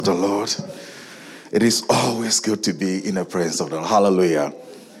The Lord. It is always good to be in the presence of the Lord. Hallelujah.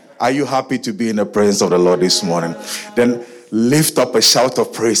 Are you happy to be in the presence of the Lord this morning? Then lift up a shout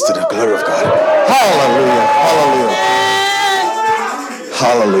of praise to the glory of God. Hallelujah.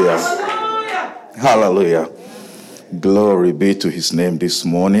 Hallelujah. Hallelujah. Hallelujah. Glory be to his name this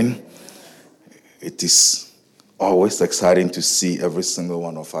morning. It is always exciting to see every single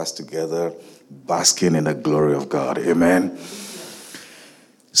one of us together basking in the glory of God. Amen.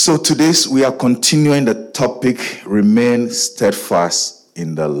 So today we are continuing the topic, remain steadfast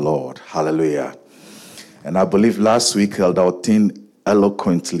in the Lord. Hallelujah. And I believe last week Elder Otin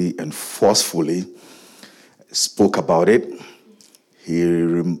eloquently and forcefully spoke about it.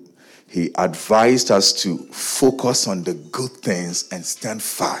 He advised us to focus on the good things and stand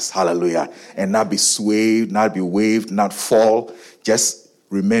fast. Hallelujah. And not be swayed, not be waved, not fall. Just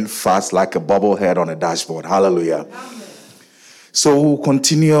remain fast like a bobblehead on a dashboard. Hallelujah. Amen. So we'll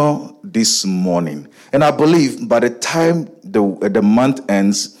continue this morning. And I believe by the time the month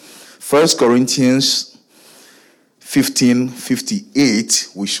ends, 1 Corinthians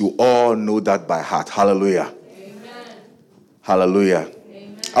 15:58, we should all know that by heart. Hallelujah. Amen. Hallelujah.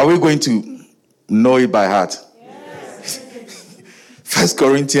 Amen. Are we going to know it by heart? Yes. 1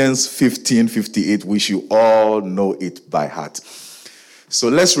 Corinthians 15:58, we should all know it by heart. So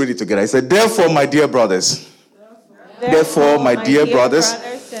let's read it together. I said, therefore, my dear brothers, Therefore, my dear brothers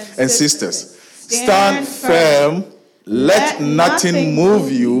and sisters, stand firm, let nothing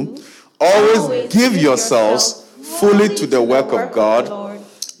move you. Always give yourselves fully to the work of God,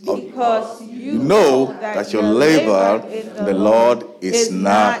 because you know that your labor in the Lord is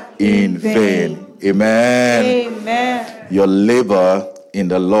not in vain. Amen. Amen. Your labor in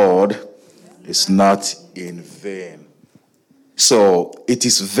the Lord is not in vain. So it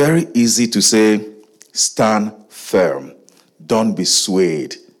is very easy to say, stand firm. Don't be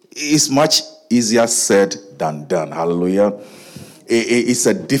swayed. It's much easier said than done. Hallelujah. It's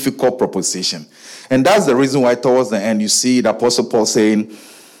a difficult proposition. And that's the reason why towards the end you see the Apostle Paul saying,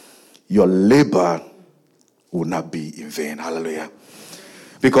 your labor will not be in vain. Hallelujah.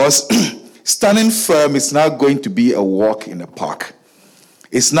 Because standing firm is not going to be a walk in the park.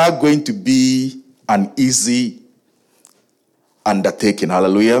 It's not going to be an easy undertaking.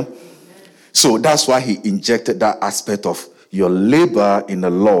 Hallelujah. So that's why he injected that aspect of your labor in the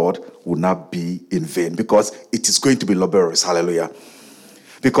Lord will not be in vain, because it is going to be laborious. Hallelujah.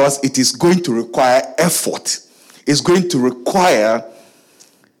 Because it is going to require effort. It's going to require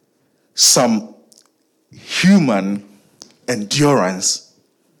some human endurance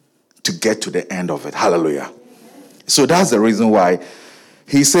to get to the end of it. Hallelujah. So that's the reason why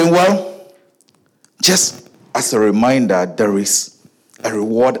he's saying, well, just as a reminder, there is a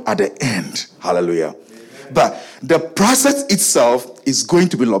reward at the end. Hallelujah. Amen. But the process itself is going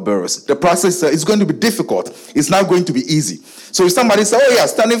to be laborious. The process is going to be difficult. It's not going to be easy. So if somebody says, oh yeah,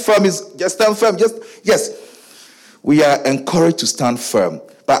 standing firm is just stand firm. Yes, we are encouraged to stand firm.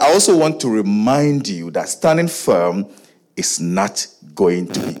 But I also want to remind you that standing firm is not going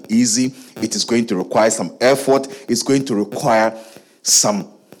to be easy. It is going to require some effort. It's going to require some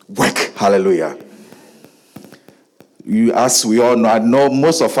work. Hallelujah. As we all know, I know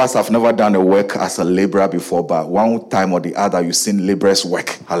most of us have never done a work as a laborer before, but one time or the other, you've seen laborers work.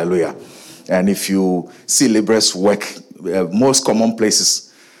 Hallelujah. And if you see laborers work, most common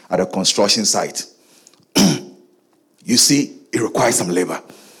places at a construction site, you see it requires some labor.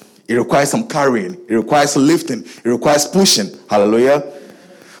 It requires some carrying. It requires lifting. It requires pushing. Hallelujah.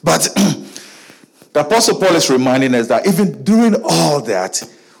 But the Apostle Paul is reminding us that even during all that,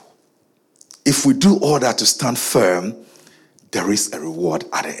 if we do all that to stand firm, there is a reward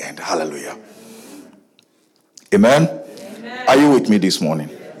at the end. Hallelujah. Amen? Amen. Are you with me this morning?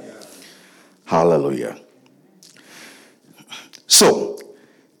 Yes. Hallelujah. So,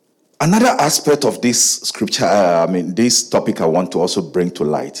 another aspect of this scripture, this topic I want to also bring to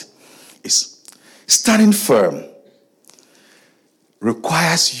light is standing firm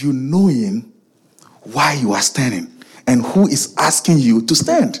requires you knowing why you are standing and who is asking you to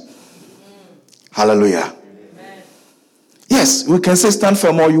stand. Hallelujah. Amen. Yes, we can say stand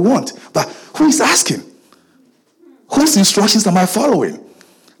firm all you want, but who is asking? Whose instructions am I following?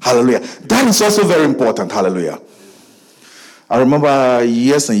 Hallelujah. That is also very important. Hallelujah. I remember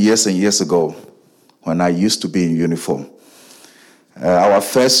years and years and years ago when I used to be in uniform. Our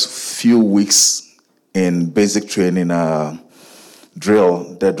first few weeks in basic training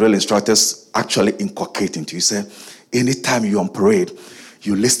drill, the drill instructors actually inculcate into you. Say, anytime you're on parade,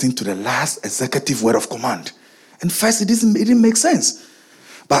 you listen to the last executive word of command. And first, it didn't make sense.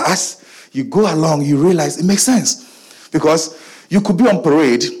 But as you go along, you realize it makes sense. Because You could be on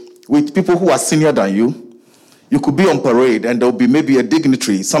parade with people who are senior than you. You could be on parade and there will be maybe a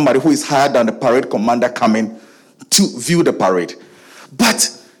dignitary, somebody who is higher than the parade commander coming to view the parade.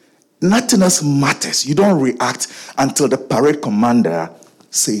 But nothing else matters. You don't react until the parade commander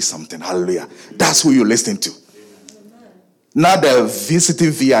says something. Hallelujah. That's who you're listening to. Not the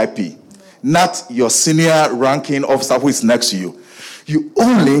visiting VIP. Not your senior ranking officer who is next to you. You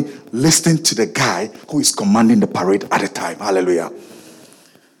only listen to the guy who is commanding the parade at the time. Hallelujah.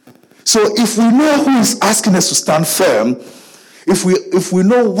 So if we know who is asking us to stand firm, if we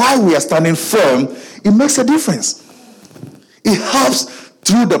know why we are standing firm, it makes a difference. It helps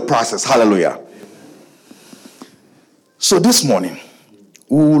through the process. Hallelujah. So this morning,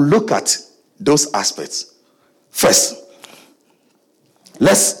 we will look at those aspects. First,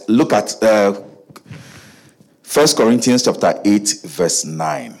 let's look at 1 Corinthians chapter 8, verse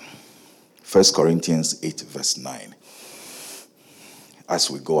 9. 1 Corinthians 8, verse 9. As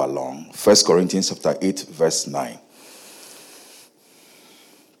we go along. 1 Corinthians chapter 8, verse 9.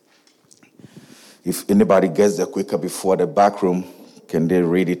 If anybody gets there quicker before the back room, can they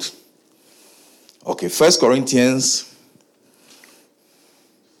read it? Okay, 1 Corinthians.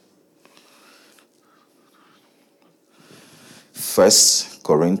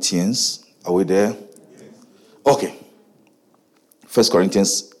 Are we there? Okay. 1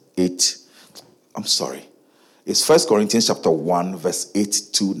 Corinthians 8. I'm sorry. It's 1 Corinthians chapter 1, verse 8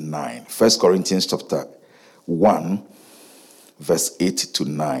 to 9. 1 Corinthians chapter 1, verse 8 to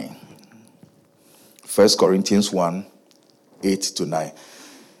 9. 1 Corinthians 1, 8 to 9.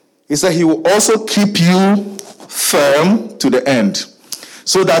 He said, he will also keep you firm to the end,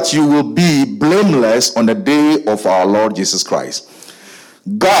 so that you will be blameless on the day of our Lord Jesus Christ.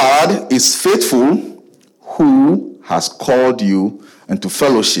 God is faithful, who has called you into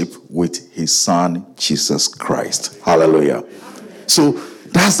fellowship with his Son, Jesus Christ. Hallelujah. So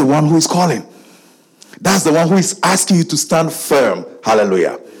that's the one who is calling. That's the one who is asking you to stand firm.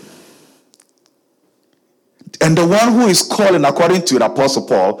 Hallelujah. And the one who is calling, according to the Apostle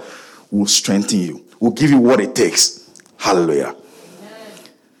Paul, will strengthen you, will give you what it takes. Hallelujah.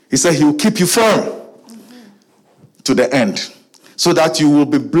 He said he will keep you firm to the end, so that you will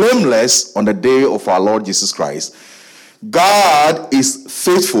be blameless on the day of our Lord Jesus Christ. God is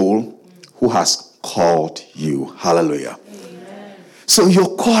faithful, who has called you. Hallelujah. Amen. So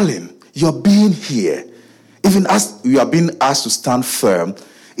your calling, your being here, even as you are being asked to stand firm,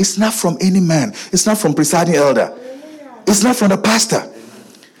 it's not from any man. It's not from presiding elder. It's not from the pastor.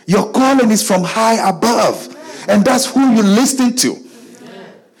 Your calling is from high above. And that's who you're listening to.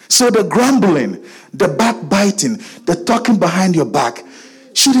 So the grumbling, the backbiting, the talking behind your back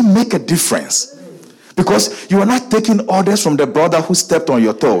shouldn't make a difference. Because you are not taking orders from the brother who stepped on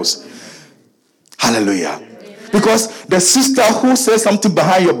your toes. Hallelujah. Because the sister who said something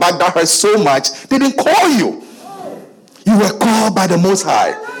behind your back that hurt so much, they didn't call you. You were called by the Most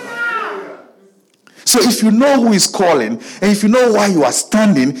High. So if you know who is calling, and if you know why you are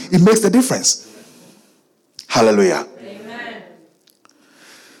standing, it makes the difference. Hallelujah. Amen.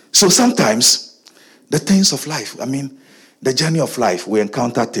 So sometimes, the things of life, the journey of life, we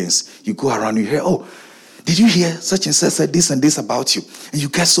encounter things. You go around, you hear, oh, did you hear such and such said this and this about you? And you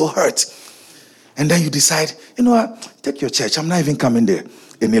get so hurt. And then you decide, you know what, take your church. I'm not even coming there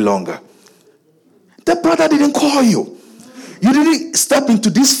any longer. The brother didn't call you. You didn't step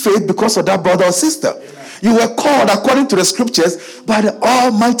into this faith because of that brother or sister. You were called according to the scriptures by the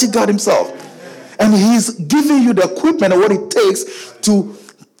Almighty God himself. And he's giving you the equipment and what it takes to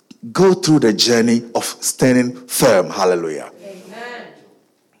go through the journey of standing firm. Hallelujah. Amen.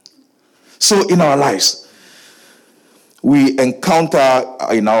 So in our lives, we encounter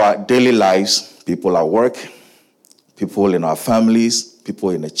in our daily lives people at work, people in our families, people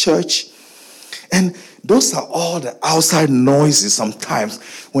in the church. And those are all the outside noises sometimes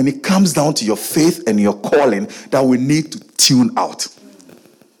when it comes down to your faith and your calling that we need to tune out.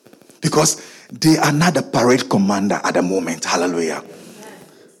 Because they are not the parade commander at the moment. Hallelujah.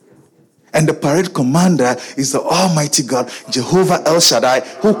 And the parade commander is the Almighty God, Jehovah El Shaddai,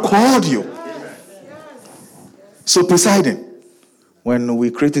 who called you. So presiding, when we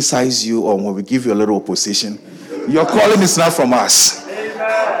criticize you or when we give you a little opposition, your calling is not from us.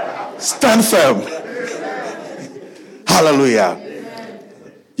 Stand firm. Hallelujah.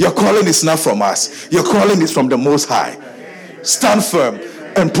 Your calling is not from us. Your calling is from the Most High. Stand firm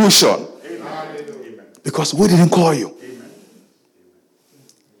and push on. Because we didn't call you.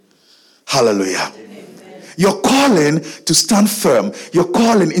 Hallelujah. Your calling to stand firm, your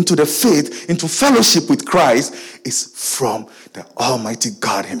calling into the faith, into fellowship with Christ is from the Almighty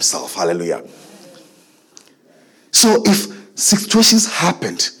God himself. Hallelujah. So if situations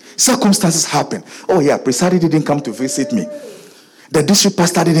happened. Circumstances happened. Oh yeah, Presadi didn't come to visit me. The district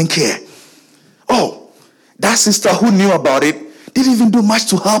pastor didn't care. Oh, that sister who knew about it didn't even do much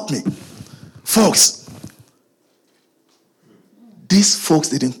to help me. Folks, these folks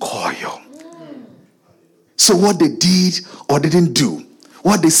didn't call you. So what they did or didn't do,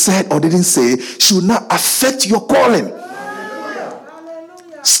 what they said or didn't say, should not affect your calling.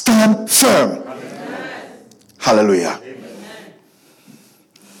 Stand firm. Hallelujah.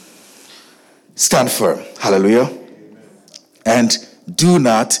 Stand firm. Hallelujah. And do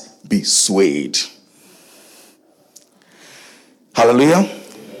not be swayed. Hallelujah.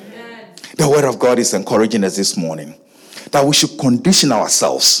 The word of God is encouraging us this morning that we should condition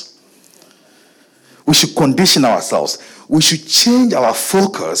ourselves. We should condition ourselves. We should change our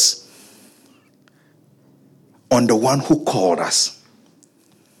focus on the one who called us.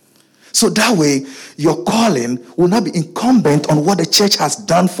 So that way, your calling will not be incumbent on what the church has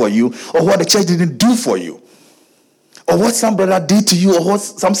done for you or what the church didn't do for you, or what some brother did to you or what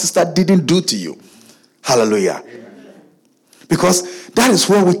some sister didn't do to you. Hallelujah. Amen. Because that is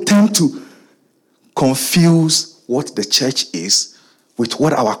where we tend to confuse what the church is with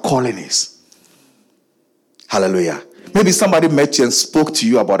what our calling is. Hallelujah. Maybe somebody met you and spoke to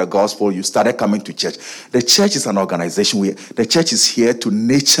you about the gospel. You started coming to church. The church is an organization. The church is here to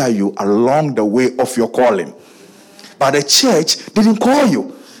nurture you along the way of your calling. But the church didn't call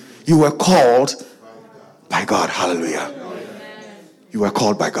you. You were called by God. Hallelujah. You were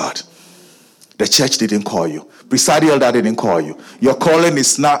called by God. The church didn't call you. Presiding elder didn't call you. Your calling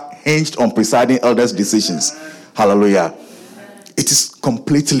is not hinged on presiding elder's decisions. Hallelujah. It is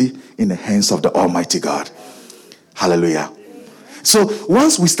completely in the hands of the Almighty God. Hallelujah. So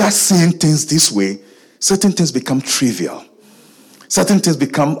once we start seeing things this way, certain things become trivial. Certain things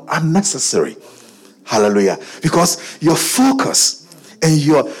become unnecessary. Hallelujah. Because your focus and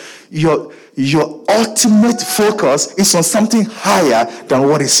your ultimate focus is on something higher than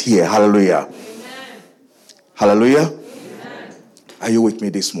what is here. Hallelujah. Amen. Hallelujah. Amen. Are you with me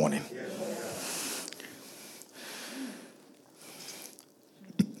this morning? Yes.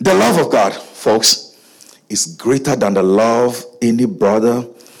 The love of God, folks, is greater than the love any brother,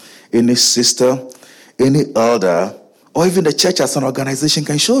 any sister, any elder, or even the church as an organization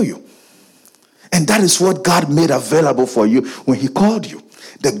can show you. And that is what God made available for you when he called you.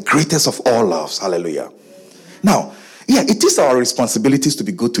 The greatest of all loves. Hallelujah. Now, yeah, it is our responsibilities to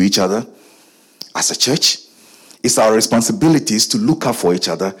be good to each other as a church. It's our responsibilities to look out for each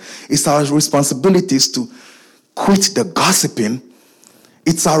other. It's our responsibilities to quit the gossiping.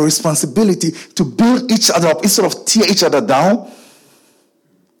 It's our responsibility to build each other up instead of tear each other down.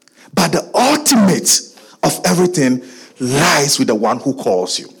 But the ultimate of everything lies with the one who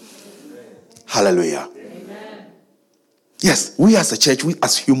calls you. Hallelujah. Amen. Yes, we as a church, we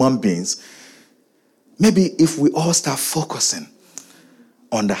as human beings, maybe if we all start focusing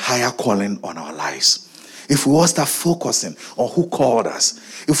on the higher calling on our lives, if we all start focusing on who called us,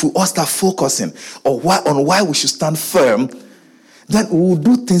 if we all start focusing on why we should stand firm, then we will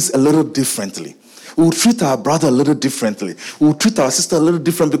do things a little differently. We will treat our brother a little differently. We will treat our sister a little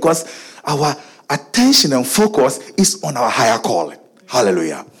different because our attention and focus is on our higher calling.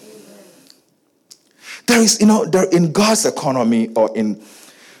 Hallelujah. There is, there in God's economy or in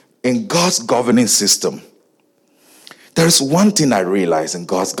God's governing system, there is one thing I realize in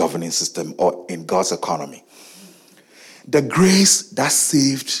God's governing system or in God's economy. The grace that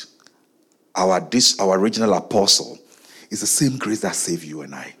saved our original apostle is the same grace that saved you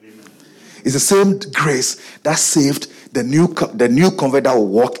and I. Amen. It's the same grace that saved the new convert that will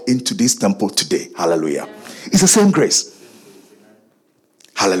walk into this temple today. Hallelujah. Amen. It's the same grace. Amen.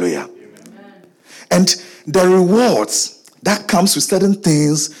 Hallelujah. Amen. And the rewards that comes with certain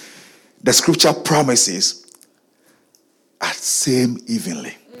things the scripture promises are same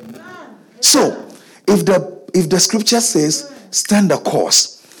evenly. Amen. So if the scripture says stand the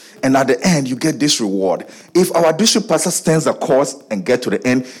course, and at the end, you get this reward. If our district pastor stands the course and get to the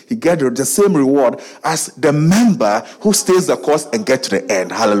end, he gets the same reward as the member who stays the course and get to the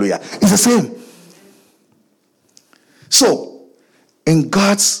end. Hallelujah. It's the same. So, in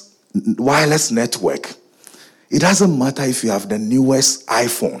God's wireless network, it doesn't matter if you have the newest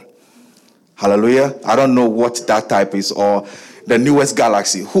iPhone. Hallelujah. I don't know what that type is, or the newest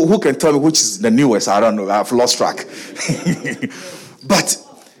Galaxy. Who can tell me which is the newest? I don't know. I've lost track. But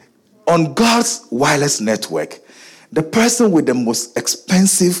on God's wireless network, the person with the most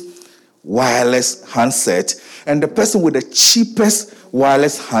expensive wireless handset and the person with the cheapest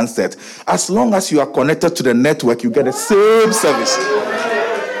wireless handset, as long as you are connected to the network, you get the same service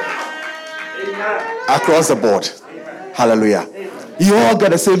across the board. Hallelujah. You all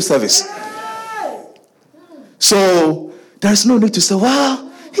get the same service. So there's no need to say,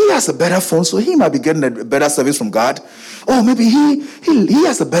 well, he has a better phone, so he might be getting a better service from God. Or maybe he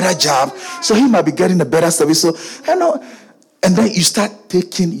has a better job, so he might be getting a better service. So, and then you start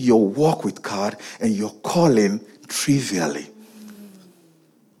taking your walk with God and your calling trivially.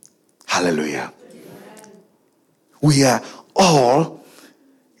 Hallelujah. We are all,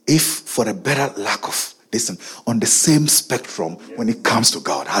 if for a better lack of, listen, on the same spectrum when it comes to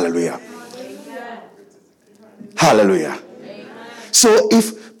God. Hallelujah. Hallelujah. So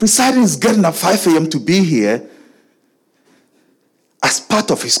if presiding is getting up 5 a.m. to be here as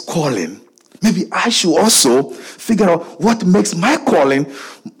part of his calling, maybe I should also figure out what makes my calling,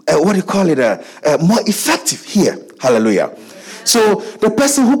 more effective here. Hallelujah. So the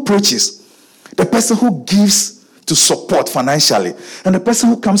person who preaches, the person who gives to support financially, and the person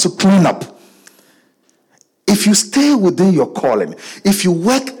who comes to clean up, if you stay within your calling, if you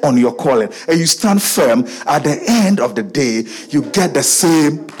work on your calling, and you stand firm, at the end of the day, you get the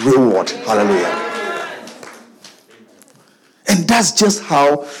same reward. Hallelujah. And that's just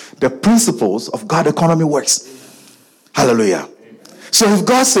how the principles of God economy works. Hallelujah. So if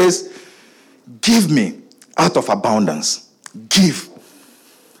God says, give me out of abundance, give,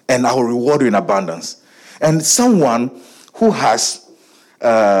 and I will reward you in abundance. And someone who has,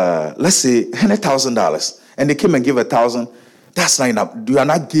 let's say, $100,000, and they came and give 1,000, that's not enough. You are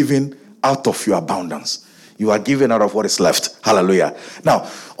not giving out of your abundance. You are giving out of what is left. Hallelujah. Now,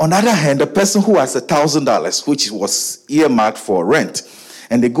 on the other hand, the person who has $1,000, which was earmarked for rent,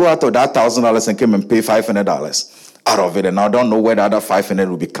 and they go out of that $1,000 and came and pay $500 out of it, and I don't know where the other $500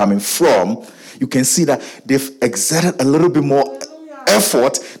 will be coming from, you can see that they've exerted a little bit more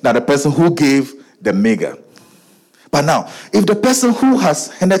effort than the person who gave the mega. But now, if the person who has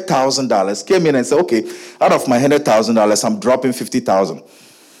 $100,000 came in and said, okay, out of my $100,000, I'm dropping $50,000.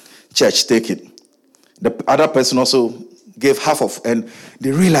 Church, take it. The other person also gave half of, and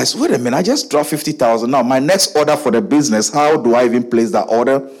they realized, wait a minute, I just dropped $50,000. Now, my next order for the business, how do I even place that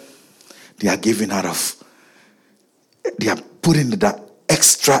order? They are giving out of, they are putting that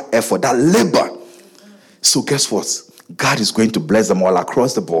extra effort, that labor. So guess what? God is going to bless them all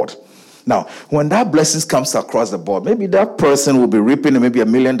across the board. Now, when that blessings comes across the board, maybe that person will be reaping maybe $1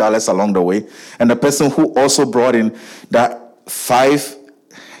 million along the way. And the person who also brought in that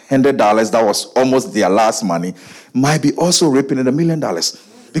 $500 that was almost their last money might be also reaping $1 million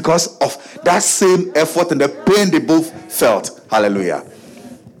because of that same effort and the pain they both felt. Hallelujah.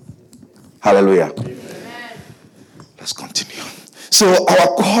 Hallelujah. Amen. Let's continue. So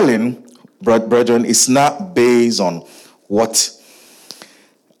our calling, brethren, is not based on what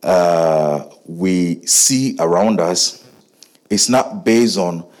we see around us. It's not based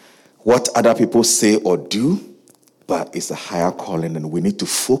on what other people say or do, but it's a higher calling, and we need to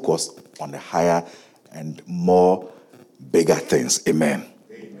focus on the higher and more bigger things. Amen.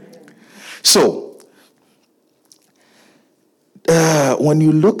 So, when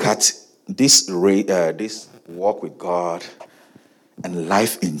you look at this walk with God and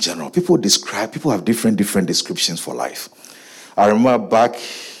life in general, people have different descriptions for life. I remember back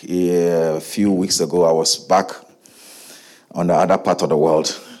a few weeks ago, I was back on the other part of the world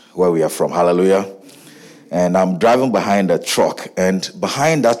where we are from. Hallelujah. And I'm driving behind a truck, and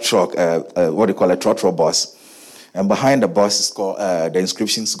behind that truck, what do you call a trotro bus, and behind the bus is called, the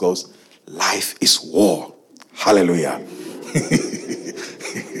inscriptions goes, life is war. Hallelujah.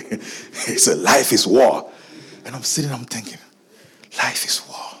 It's a life is war. And I'm sitting, I'm thinking, life is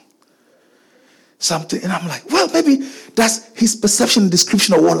war. Something, and I'm like, well, maybe that's his perception and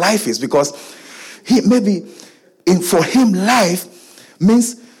description of what life is, because for him, life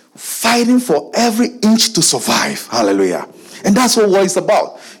means fighting for every inch to survive. Hallelujah. And that's what war is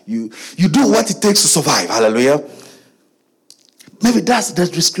about. You do what it takes to survive. Hallelujah. Maybe that's the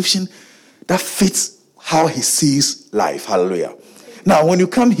description that fits how he sees life. Hallelujah. Now, when you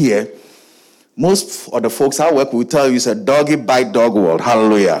come here, most of the folks I work with will tell you it's a doggy bite dog world.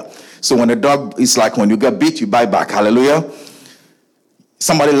 Hallelujah. So when a dog, it's like when you get beat, you bite back. Hallelujah.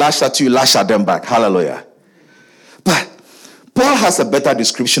 Somebody lash at you, lash at them back. Hallelujah. But Paul has a better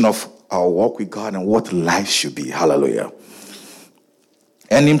description of our walk with God and what life should be. Hallelujah.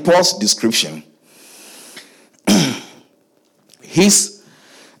 And in Paul's description,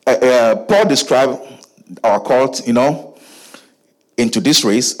 Paul described our call, into this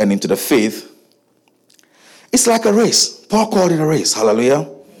race and into the faith. It's like a race. Paul called it a race. Hallelujah.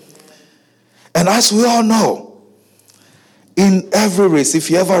 And as we all know, in every race, if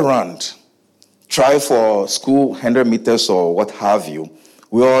you ever run, try for school 100 meters or what have you,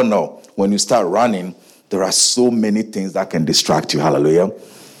 we all know when you start running, there are so many things that can distract you. Hallelujah.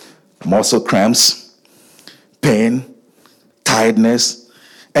 Muscle cramps, pain, tiredness,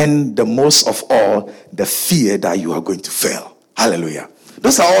 and the most of all, the fear that you are going to fail. Hallelujah.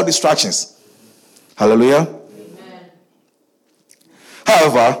 Those are all distractions. Hallelujah. Amen.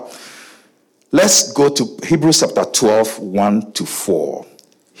 However, let's go to Hebrews chapter 12, 1 to 4.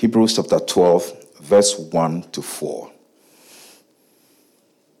 Hebrews chapter 12, verse 1 to 4.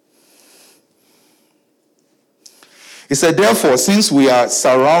 He said, therefore, since we are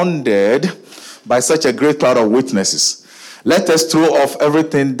surrounded by such a great cloud of witnesses, let us throw off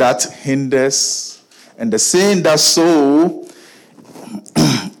everything that hinders and the sin that so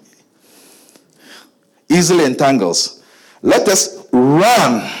easily entangles. Let us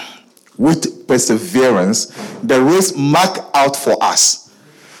run with perseverance the race marked out for us,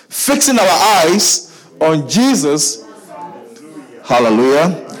 fixing our eyes on Jesus.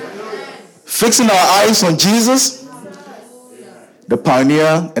 Hallelujah. Fixing our eyes on Jesus, the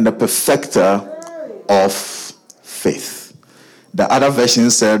pioneer and the perfecter of faith. The other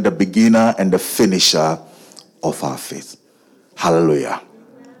version said the beginner and the finisher of our faith. Hallelujah.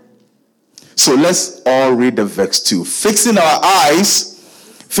 So let's all read the verse 2. Fixing our eyes,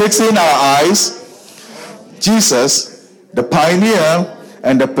 Jesus, the pioneer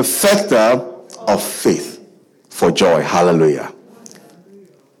and the perfecter of faith, for joy. Hallelujah.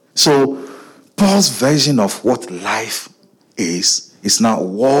 So Paul's version of what life is, it's not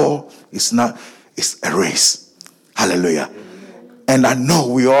war, it's a race. Hallelujah. And I know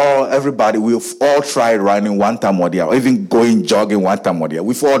we've all tried running one time or the other, or even going jogging one time or the other.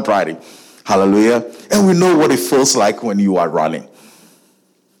 We've all tried it. Hallelujah. And we know what it feels like when you are running.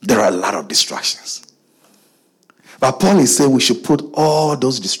 There are a lot of distractions. But Paul is saying we should put all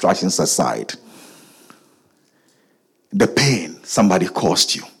those distractions aside. The pain somebody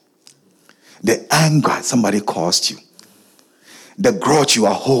caused you. The anger somebody caused you. The grudge you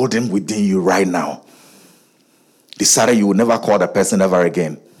are holding within you right now. Decided you will never call the person ever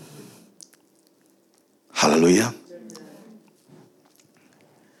again. Hallelujah.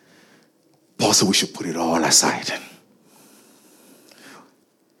 Paul said we should put it all aside.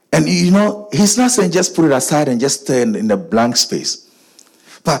 And he's not saying just put it aside and just stay in the blank space.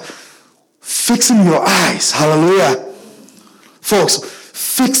 But fixing your eyes, hallelujah. Folks,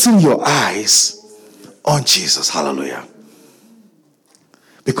 fixing your eyes on Jesus, hallelujah.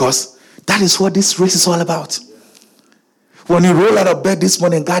 Because that is what this race is all about. When you roll out of bed this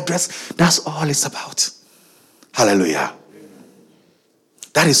morning, God dressed, that's all it's about. Hallelujah.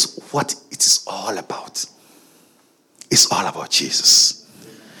 That is what it is all about. It's all about Jesus.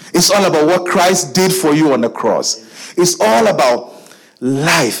 It's all about what Christ did for you on the cross. It's all about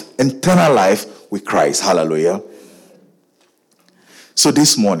life, eternal life with Christ. Hallelujah. So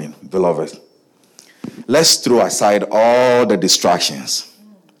this morning, beloved, let's throw aside all the distractions.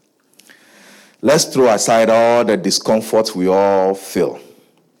 Let's throw aside all the discomfort we all feel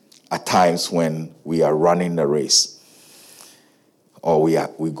at times when we are running the race or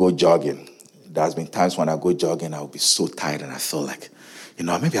we go jogging. There's been times when I go jogging, I'll be so tired and I feel like,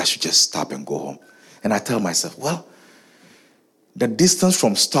 maybe I should just stop and go home. And I tell myself, well, the distance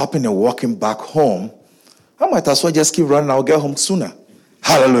from stopping and walking back home, I might as well just keep running. I'll get home sooner.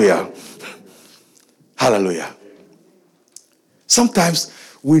 Hallelujah. Hallelujah. Sometimes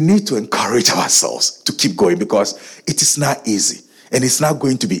we need to encourage ourselves to keep going because it is not easy and it's not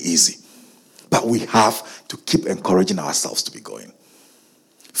going to be easy. But we have to keep encouraging ourselves to be going.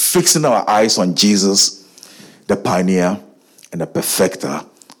 Fixing our eyes on Jesus, the pioneer and the perfecter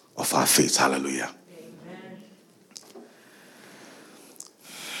of our faith. Hallelujah. Amen.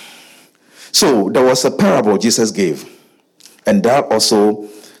 So there was a parable Jesus gave. And that also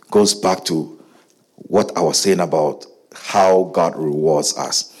goes back to what I was saying about how God rewards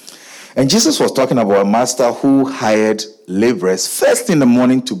us. And Jesus was talking about a master who hired laborers first in the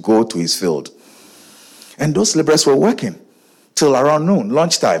morning to go to his field. And those laborers were working till around noon,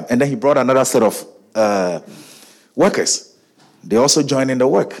 lunchtime. And then he brought another set of workers. They also joined in the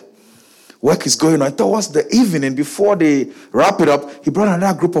work. Work is going on. Towards the evening, before they wrap it up, he brought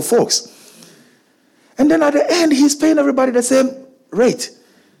another group of folks. And then at the end, he's paying everybody the same rate.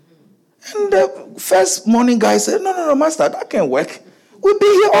 And the first morning guy said, no, master, that can't work. We'll be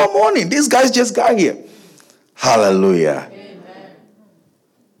here all morning. These guys just got here. Hallelujah. Amen.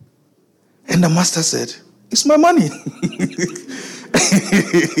 And the master said, it's my money.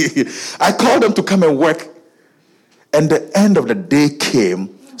 I called them to come and work. And the end of the day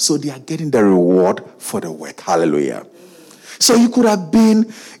came, so they are getting the reward for the work. Hallelujah. So you could have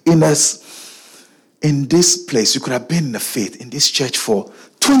been in this place. You could have been in the faith, in this church for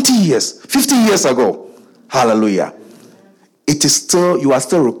 20 years, 50 years ago. Hallelujah. It is still, you are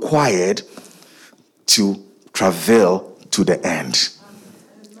still required to travail to the end.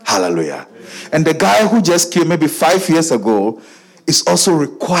 Hallelujah. And the guy who just came maybe 5 years ago is also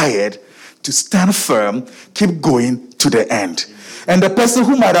required to stand firm, keep going to the end. And the person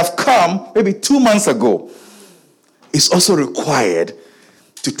who might have come maybe 2 months ago is also required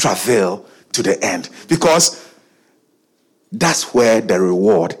to travail to the end, because that's where the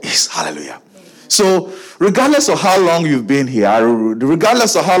reward is. Hallelujah. So regardless of how long you've been here,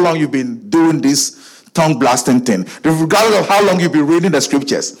 regardless of how long you've been doing this tongue blasting thing, regardless of how long you've been reading the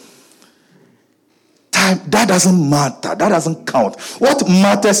scriptures, time, that doesn't matter. That doesn't count. What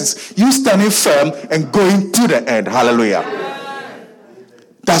matters is you standing firm and going to the end. Hallelujah.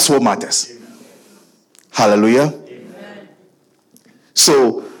 That's what matters. Hallelujah.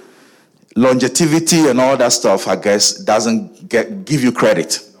 So longevity and all that stuff, I guess, doesn't give you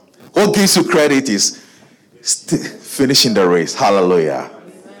credit. What gives you credit is finishing the race. Hallelujah.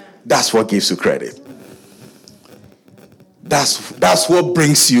 That's what gives you credit. That's what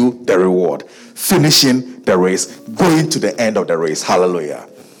brings you the reward. Finishing the race, going to the end of the race. Hallelujah.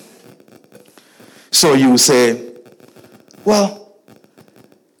 So you say, well,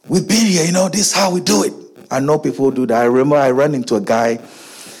 we've been here, this is how we do it. I know people do that. I remember I ran into a guy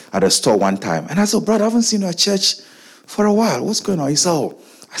at a store one time, and I said, brother, I haven't seen you at church for a while. What's going on? He said, oh,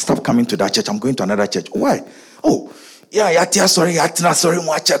 I stopped coming to that church. I'm going to another church. Why? Oh, yeah, sorry, my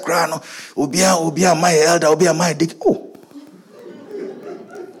elder, my dick. Oh.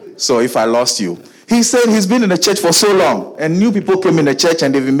 So if I lost you, he said he's been in the church for so long, and new people came in the church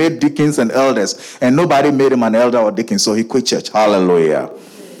and they've been made deacons and elders, and nobody made him an elder or deacon, so he quit church. Hallelujah.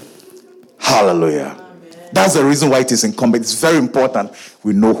 Hallelujah. That's the reason why it is incumbent. It's very important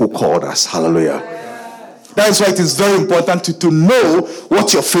we know who called us. Hallelujah. That is why it is very important to know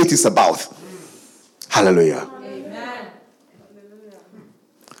what your faith is about. Hallelujah. Amen.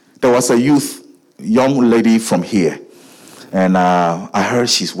 There was a young lady from here, and I heard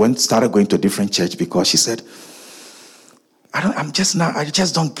she started going to a different church because she said, I just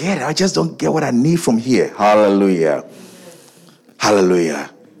don't get it. I just don't get what I need from here. Hallelujah. Hallelujah.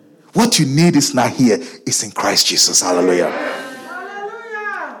 What you need is not here. It's in Christ Jesus. Hallelujah.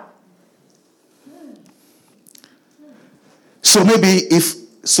 Hallelujah. So maybe if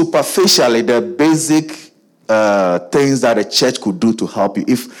superficially the basic things that a church could do to help you,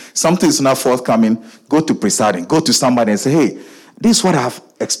 if something is not forthcoming, go to presiding. Go to somebody and say, hey, this is what I've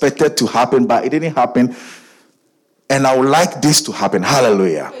expected to happen, but it didn't happen. And I would like this to happen.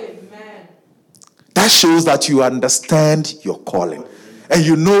 Hallelujah. Amen. That shows that you understand your calling. And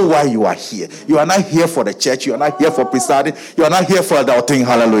you know why you are here. You are not here for the church. You are not here for presiding. You are not here for adulting.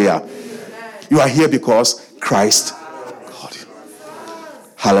 Hallelujah. You are here because Christ called you.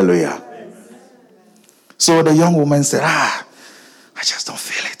 Hallelujah. So the young woman said, I just don't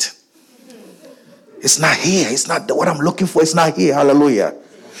feel it. It's not here. It's not what I'm looking for. It's not here. Hallelujah.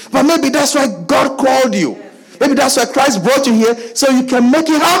 But maybe that's why God called you. Maybe that's why Christ brought you here, so you can make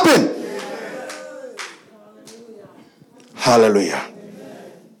it happen. Hallelujah.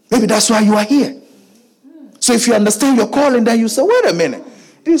 Maybe that's why you are here. So if you understand your calling, then you say, wait a minute.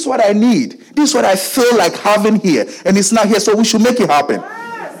 This is what I need. This is what I feel like having here. And it's not here, so we should make it happen.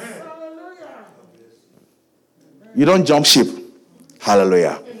 You don't jump ship.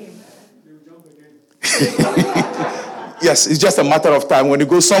 Hallelujah. Yes, it's just a matter of time. When you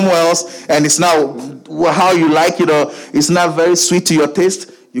go somewhere else and it's not how you like it, or it's not very sweet to your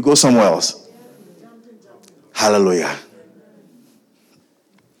taste, you go somewhere else. Hallelujah.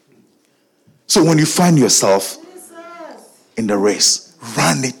 So when you find yourself in the race,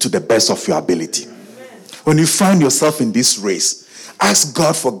 run it to the best of your ability. When you find yourself in this race, ask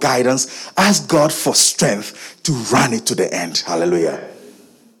God for guidance, ask God for strength to run it to the end. Hallelujah.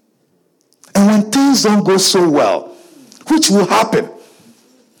 And when things don't go so well, which will happen,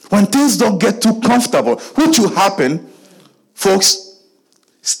 when things don't get too comfortable, which will happen, folks,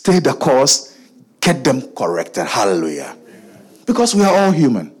 stay the course, get them corrected. Hallelujah. Because we are all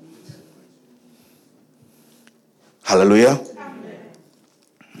human. Hallelujah.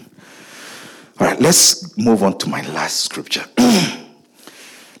 All right, let's move on to my last scripture.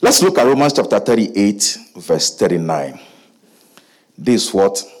 Let's look at Romans chapter 38, verse 39. This is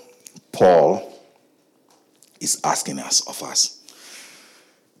what Paul is asking us of us.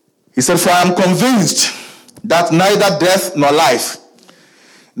 He said, for I am convinced that neither death nor life,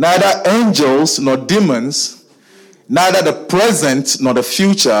 neither angels nor demons, neither the present nor the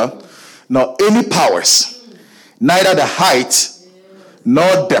future, nor any powers, neither the height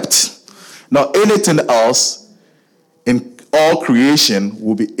nor depth, nor anything else in all creation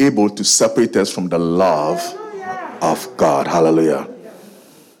will be able to separate us from the love of God. Hallelujah.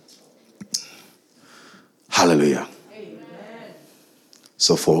 Hallelujah. Amen.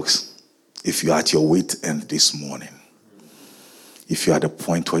 So, folks, if you're at your wit end this morning, if you're at the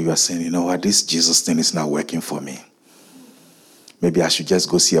point where you are saying, you know what, this Jesus thing is not working for me, maybe I should just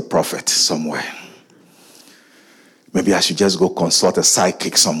go see a prophet somewhere. Maybe I should just go consult a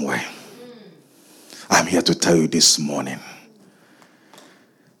psychic somewhere. I'm here to tell you this morning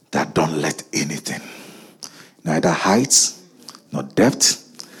that don't let anything, neither height, nor depth,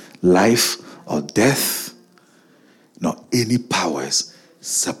 life, or death, nor any powers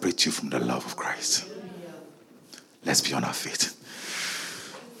separate you from the love of Christ. Let's be on our feet.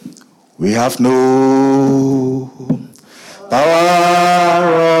 We have no power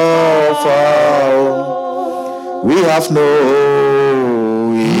of our own. We have no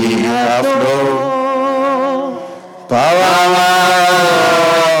power of our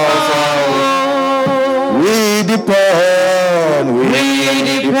own. We depend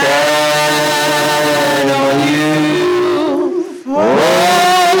on you,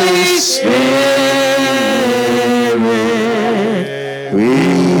 Holy Spirit. We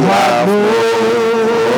have no